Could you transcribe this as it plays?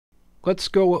let's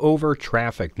go over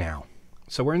traffic now.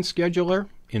 So we're in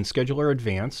Scheduler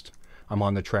Advanced. I'm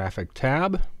on the Traffic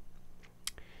tab.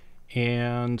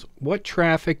 And what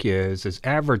traffic is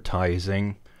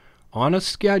advertising on a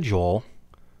schedule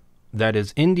that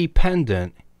is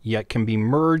independent yet can be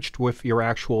merged with your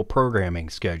actual programming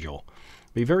schedule.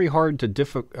 It'd be very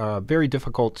very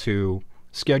difficult to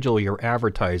schedule your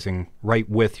advertising right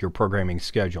with your programming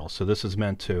schedule. So this is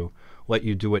meant to let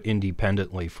you do it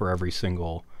independently for every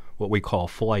single what we call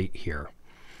flight here.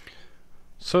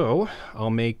 So I'll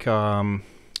make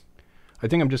I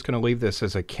think I'm just going to leave this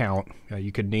as a count.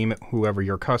 You could name it whoever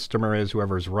your customer is,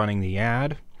 whoever's running the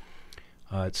ad.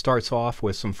 It starts off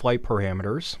with some flight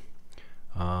parameters,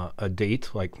 a date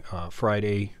like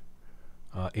Friday,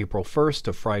 April 1st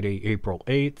to Friday, April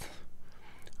 8th.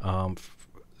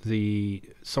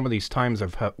 Some of these times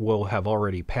will have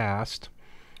already passed.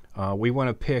 We want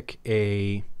to pick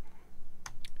a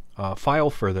file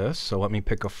for this, so let me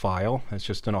pick a file. It's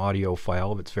just an audio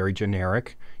file. It's very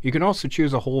generic. You can also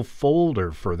choose a whole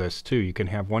folder for this too. You can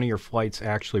have one of your flights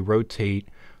actually rotate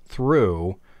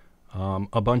through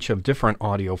a bunch of different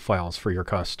audio files for your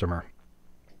customer.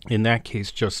 In that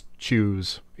case, just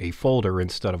choose a folder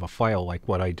instead of a file like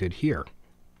what I did here.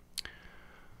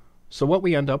 So what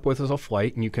we end up with is a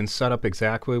flight, and you can set up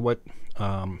exactly what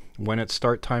when its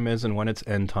start time is and when its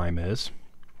end time is.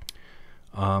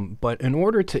 But in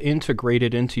order to integrate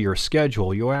it into your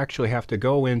schedule, you'll actually have to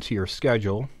go into your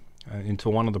schedule, into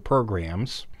one of the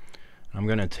programs. I'm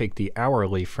going to take the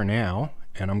hourly for now,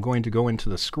 and I'm going to go into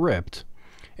the script,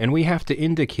 and we have to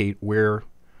indicate where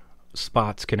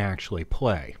spots can actually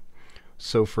play.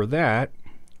 So for that,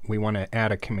 we want to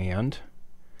add a command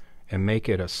and make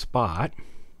it a spot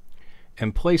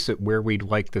and place it where we'd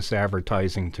like this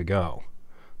advertising to go.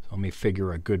 So let me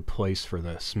figure a good place for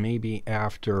this. Maybe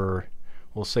after,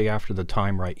 we'll say after the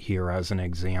time right here as an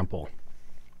example.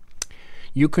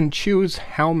 You can choose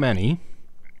how many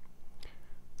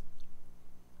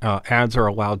ads are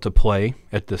allowed to play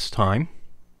at this time.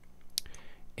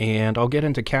 And I'll get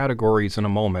into categories in a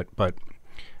moment, but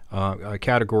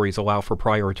categories allow for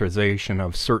prioritization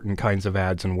of certain kinds of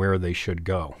ads and where they should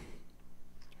go.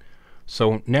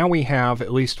 So now we have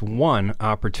at least one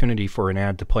opportunity for an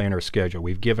ad to play in our schedule.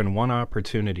 We've given one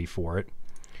opportunity for it.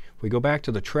 If we go back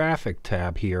to the Traffic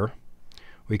tab here,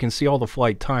 we can see all the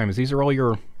flight times. These are all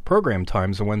your program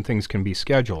times and when things can be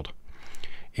scheduled.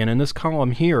 And in this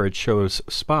column here, it shows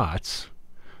spots.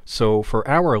 So for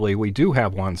hourly, we do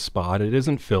have one spot. It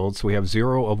isn't filled, so we have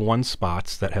 0 of 1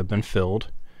 spots that have been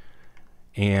filled.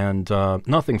 And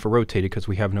nothing for rotated because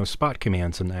we have no spot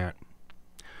commands in that.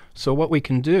 So what we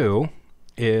can do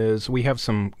is we have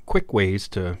some quick ways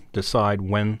to decide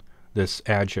when this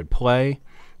ad should play.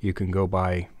 You can go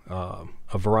by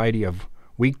a variety of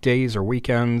weekdays or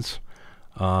weekends.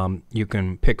 You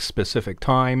can pick specific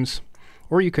times.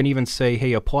 Or you can even say,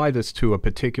 hey, apply this to a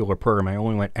particular program. I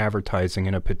only want advertising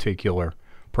in a particular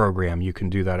program. You can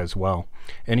do that as well.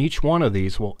 And each one of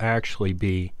these will actually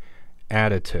be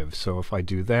additive. So if I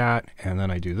do that, and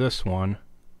then I do this one,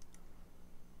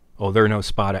 oh, there are no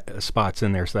spots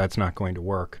in there, so that's not going to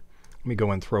work. Let me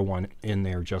go and throw one in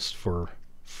there just for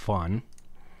fun.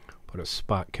 Put a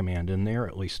spot command in there,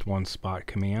 at least one spot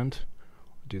command.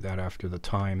 Do that after the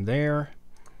time there.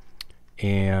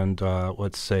 And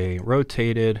let's say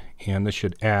rotated, and this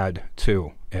should add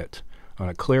to it. I'm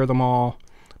going to clear them all,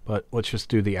 but let's just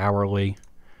do the hourly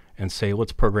and say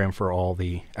let's program for all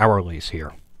the hourlies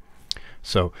here.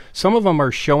 So some of them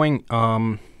are showing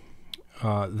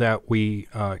that we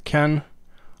can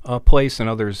place, and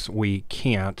others we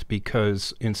can't,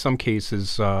 because in some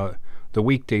cases the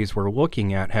weekdays we're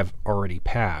looking at have already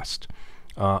passed.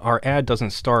 Our ad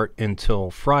doesn't start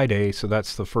until Friday, so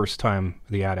that's the first time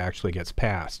the ad actually gets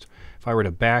passed. If I were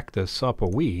to back this up a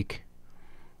week,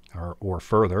 or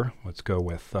further, let's go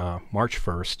with March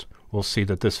 1st, we'll see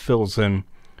that this fills in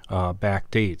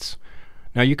back dates.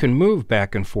 Now you can move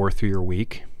back and forth through your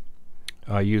week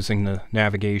using the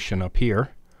navigation up here.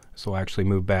 This will actually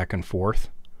move back and forth.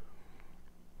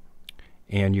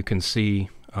 And you can see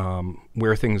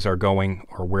where things are going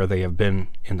or where they have been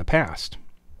in the past.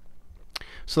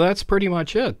 So that's pretty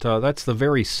much it. That's the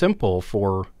very simple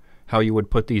for how you would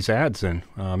put these ads in.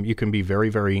 You can be very,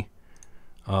 very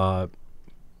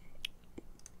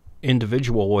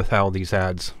individual with how these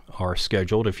ads are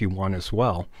scheduled if you want as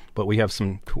well. But we have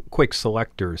some quick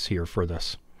selectors here for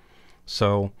this.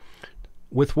 So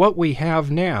with what we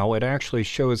have now, it actually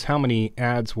shows how many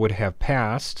ads would have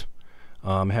passed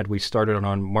had we started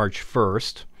on March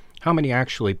 1st. How many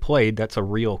actually played, that's a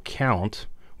real count,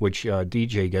 which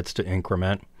DJ gets to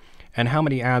increment, and how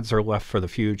many ads are left for the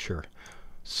future.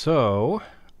 So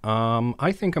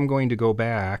I think I'm going to go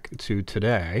back to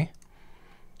today,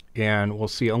 and we'll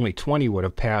see only 20 would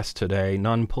have passed today,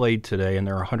 none played today, and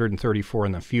there are 134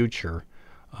 in the future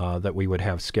that we would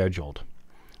have scheduled.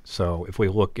 So if we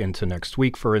look into next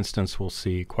week, for instance, we'll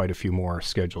see quite a few more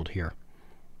scheduled here.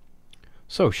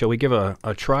 So shall we give a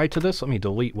try to this? Let me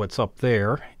delete what's up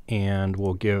there, and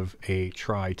we'll give a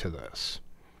try to this.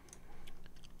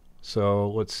 So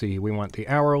let's see, we want the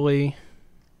hourly,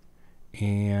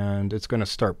 and it's going to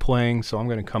start playing, so I'm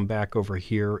going to come back over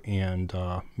here and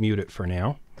mute it for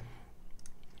now.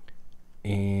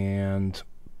 And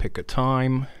pick a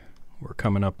time. We're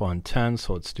coming up on 10,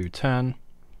 so let's do 10.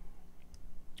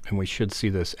 And we should see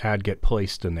this ad get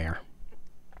placed in there.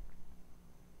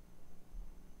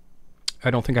 I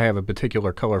don't think I have a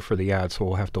particular color for the ad, so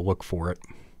we'll have to look for it.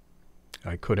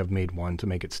 I could have made one to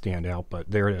make it stand out, but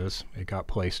there it is. It got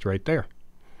placed right there.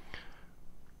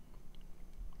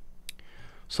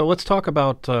 So let's talk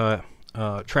about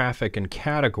traffic and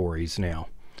categories now.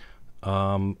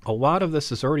 A lot of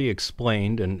this is already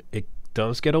explained, and it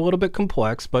does get a little bit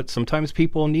complex, but sometimes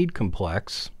people need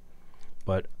complex.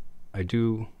 But I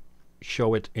do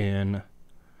show it in,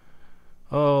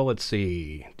 let's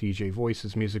see, DJ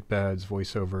voices, music beds,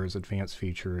 voiceovers, advanced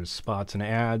features, spots and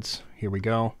ads. Here we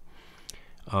go.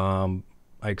 I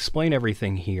explain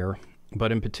everything here,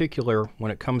 but in particular,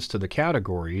 when it comes to the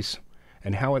categories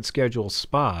and how it schedules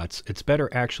spots, it's better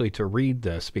actually to read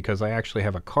this, because I actually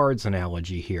have a cards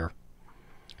analogy here,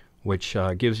 which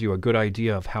gives you a good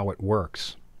idea of how it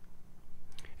works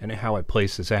and how it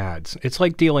places ads. It's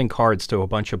like dealing cards to a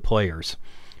bunch of players.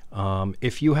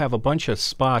 If you have a bunch of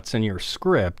spots in your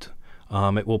script,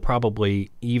 it will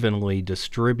probably evenly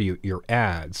distribute your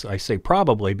ads. I say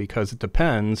probably because it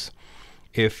depends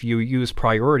if you use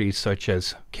priorities such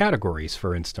as categories,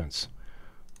 for instance.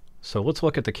 So let's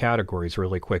look at the categories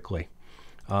really quickly.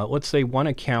 Let's say one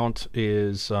account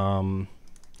is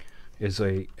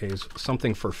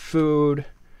something for food,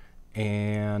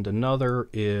 and another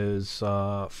is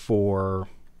for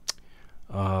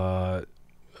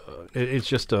it's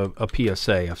just a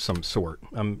PSA of some sort.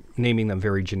 I'm naming them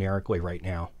very generically right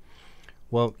now.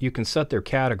 Well, you can set their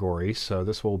categories. So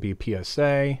this will be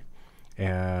PSA,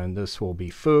 and this will be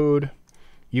food.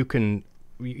 You can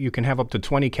have up to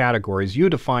 20 categories. You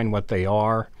define what they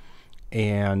are,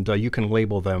 and you can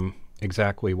label them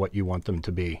exactly what you want them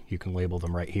to be. You can label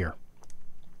them right here.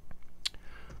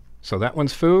 So that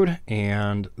one's food,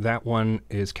 and that one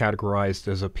is categorized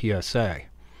as a PSA.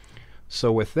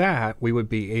 So with that, we would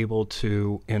be able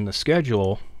to, in the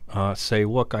schedule, say,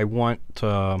 look, I want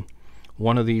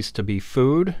one of these to be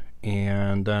food,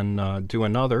 and then do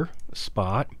another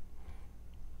spot.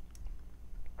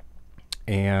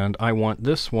 And I want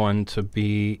this one to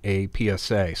be a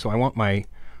PSA. So I want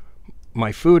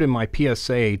my food and my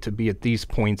PSA to be at these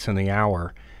points in the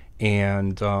hour.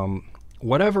 And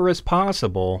whatever is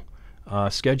possible,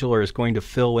 scheduler is going to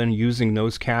fill in using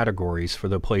those categories for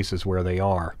the places where they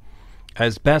are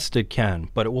as best it can,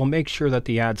 but it will make sure that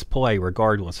the ads play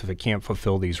regardless if it can't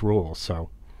fulfill these rules. So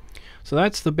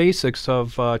that's the basics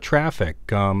of traffic.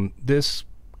 This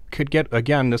could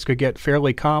get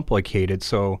fairly complicated,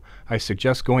 so I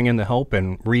suggest going in the help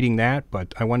and reading that,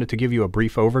 but I wanted to give you a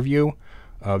brief overview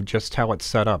of just how it's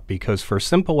set up, because for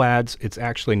simple ads, it's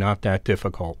actually not that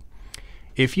difficult.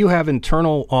 If you have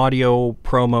internal audio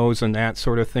promos and that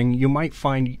sort of thing, you might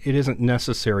find it isn't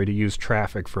necessary to use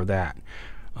traffic for that.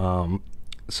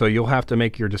 So you'll have to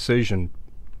make your decision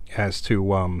as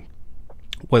to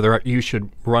whether you should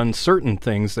run certain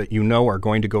things that you know are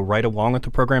going to go right along with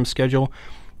the program schedule.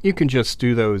 You can just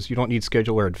do those. You don't need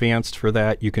Scheduler Advanced for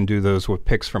that. You can do those with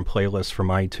picks from playlists from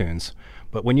iTunes.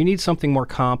 But when you need something more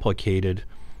complicated,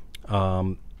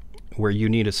 where you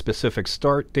need a specific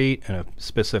start date and a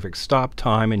specific stop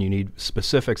time, and you need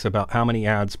specifics about how many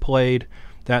ads played,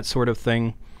 that sort of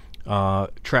thing,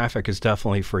 traffic is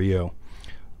definitely for you.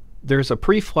 There's a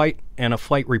pre-flight and a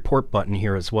flight report button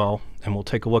here as well, and we'll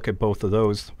take a look at both of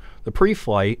those. The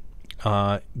pre-flight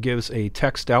gives a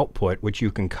text output which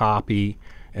you can copy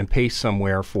and paste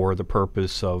somewhere for the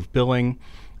purpose of billing.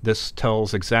 This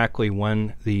tells exactly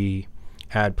when the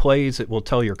ad plays. It will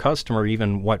tell your customer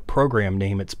even what program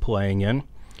name it's playing in.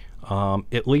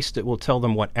 At least it will tell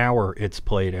them what hour it's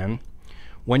played in.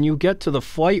 When you get to the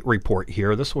flight report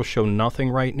here, this will show nothing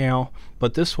right now,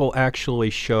 but this will actually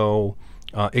show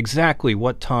exactly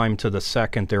what time to the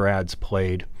second their ads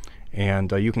played.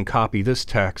 And you can copy this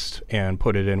text and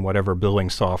put it in whatever billing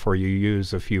software you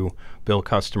use if you bill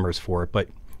customers for it. But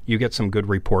you get some good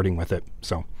reporting with it.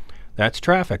 So that's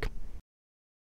traffic.